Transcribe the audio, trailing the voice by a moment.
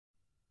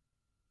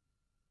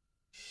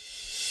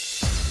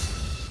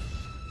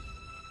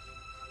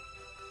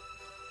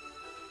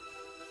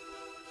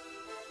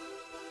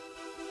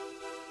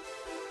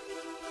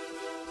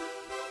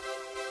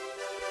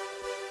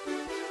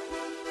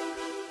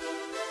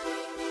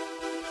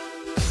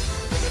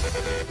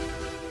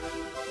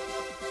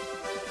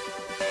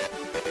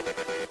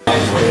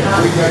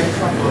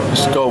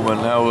Mr. Goldman,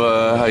 how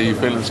are you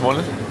feeling this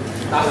morning?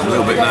 A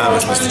little bit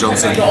nervous, Mr.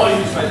 Johnson. A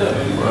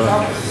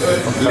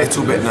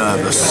little bit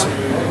nervous.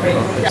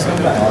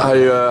 How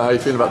you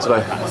feeling about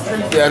today?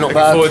 Yeah, not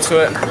bad. Looking forward to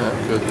it.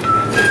 Yeah, good.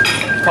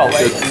 Can't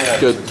wait.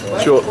 Good.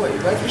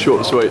 Short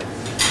and sweet.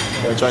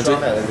 Jonesy?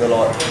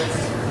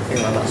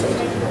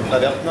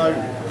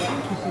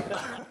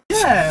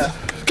 Yeah.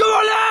 Come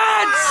on,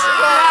 lads!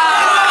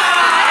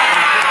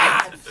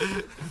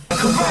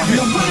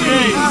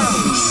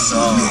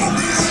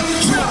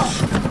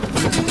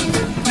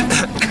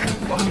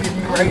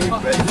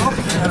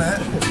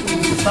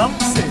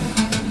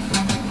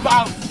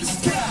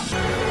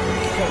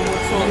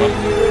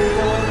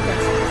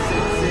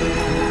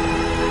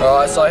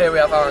 Alright, so here we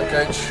have Aaron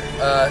Gooch,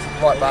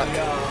 right back.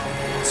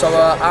 So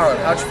Aaron,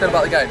 how do you feel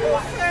about the game?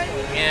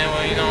 Yeah,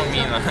 well, you know what I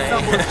mean,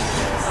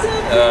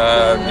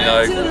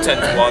 like,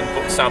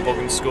 10-1, Sam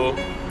Bobbin score.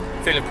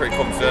 Feeling pretty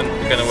confident,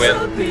 we're going to win.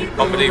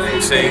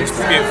 Unbelievable scenes,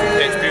 beautiful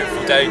pitch,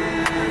 beautiful day.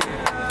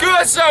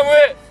 Good,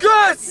 Samwit!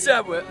 Good,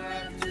 Samwit!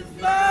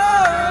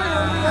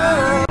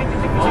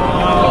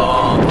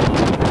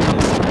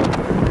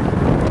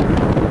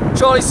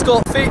 Charlie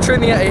Scott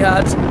featuring the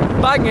Etihad,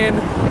 banging,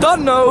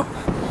 don't know.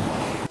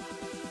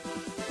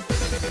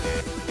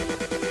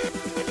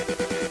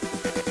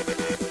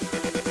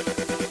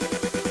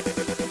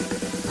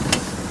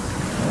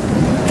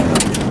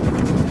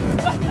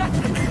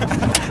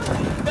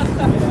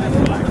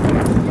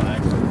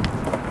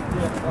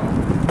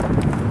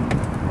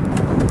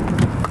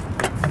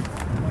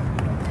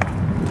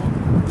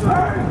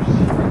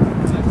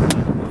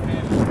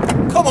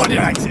 Come on, you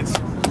exit!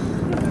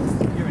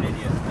 You're an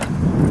idiot.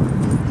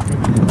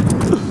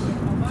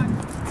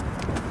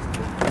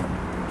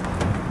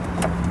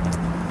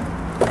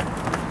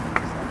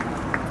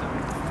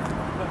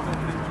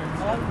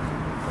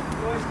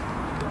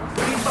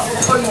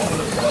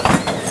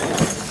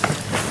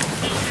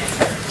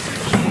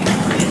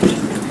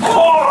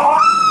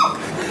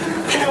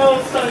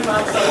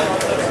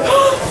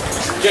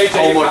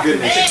 Oh my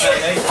goodness.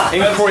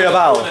 Inquiry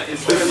about.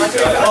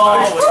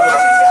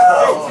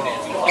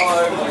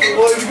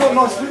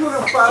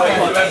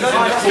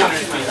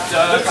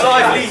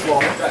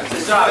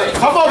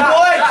 Come on,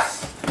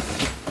 boys!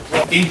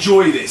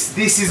 Enjoy this.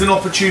 This is an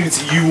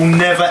opportunity you will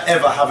never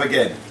ever have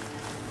again.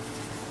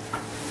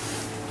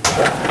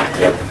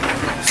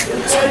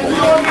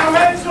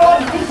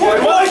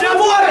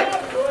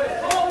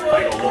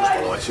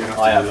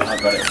 I haven't.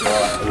 I've got it.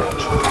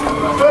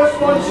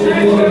 First one,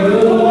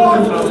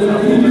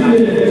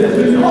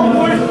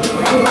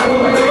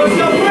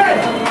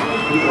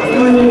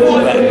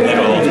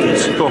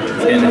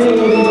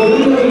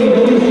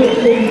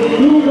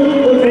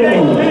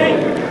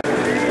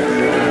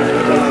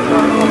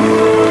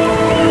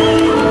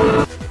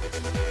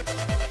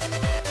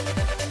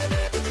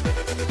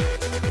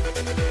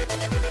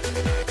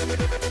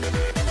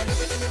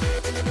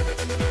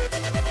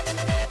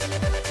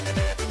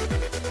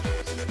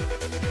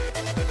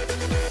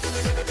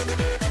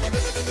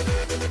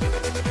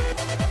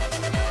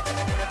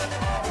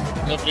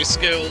 Lovely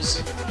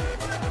skills.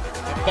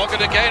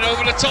 Bogan again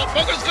over the top.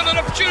 Bogan's got an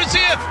opportunity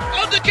here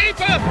on the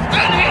keeper,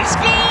 and he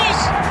scores!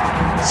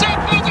 Sam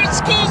Bogan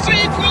scores the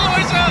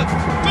equaliser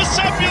for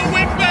Samuel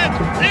Whitbread.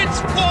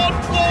 It's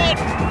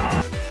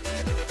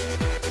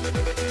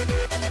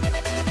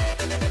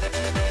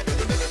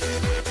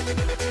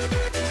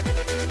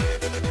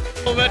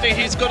 1-1. Already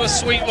he's got a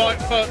sweet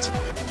right foot.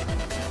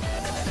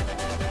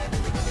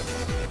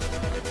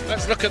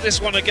 Let's look at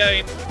this one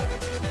again.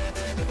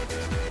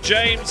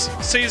 James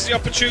sees the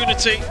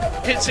opportunity,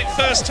 hits it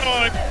first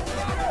time,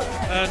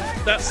 and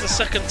that's the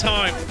second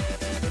time.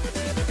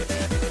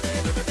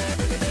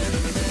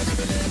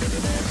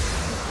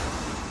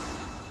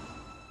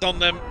 On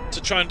them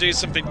to try and do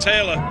something.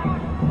 Taylor,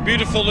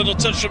 beautiful little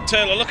touch from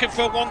Taylor, looking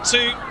for a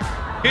 1-2.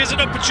 Here's an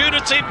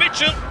opportunity,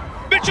 Mitchell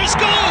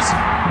scores!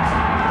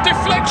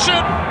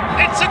 Deflection,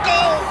 it's a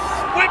goal!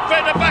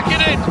 Whitbread are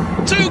backing in,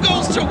 3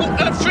 goals to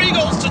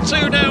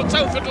 2 now,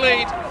 Telford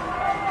lead.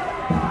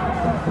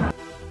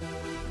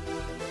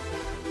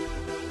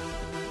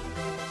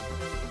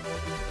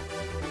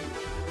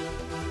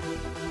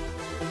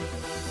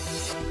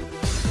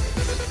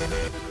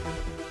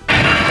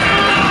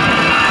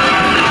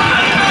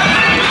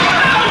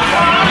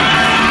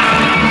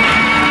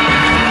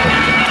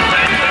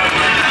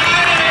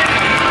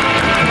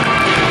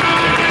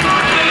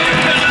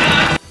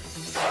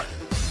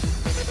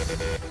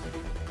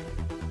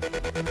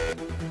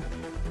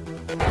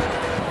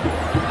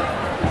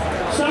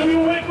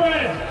 Samuel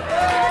Whitbread,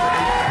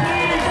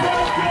 please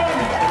welcome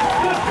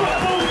the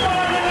football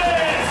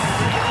finalists.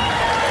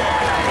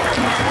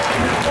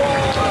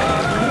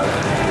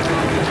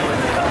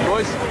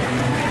 Boys?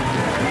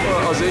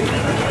 Aussie?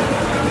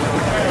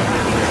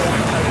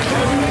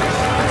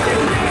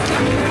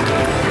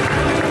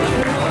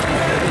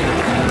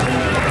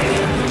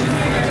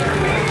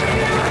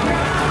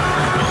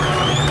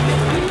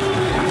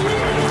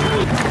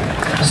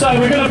 So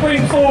we're going to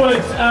bring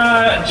forward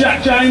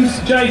Jack James,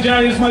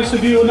 JJ as most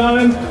of you will know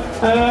him.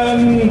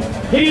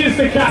 He is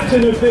the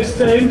captain of this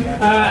team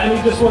and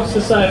he just wants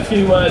to say a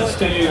few words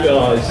to you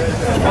guys.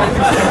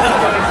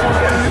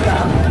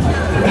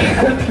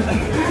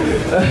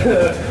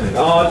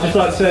 I'd just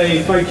like to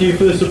say thank you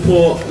for the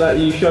support that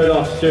you showed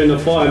us during the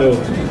final,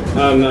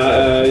 and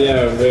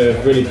yeah,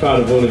 we're really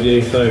proud of all of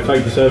you, so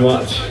thank you so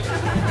much.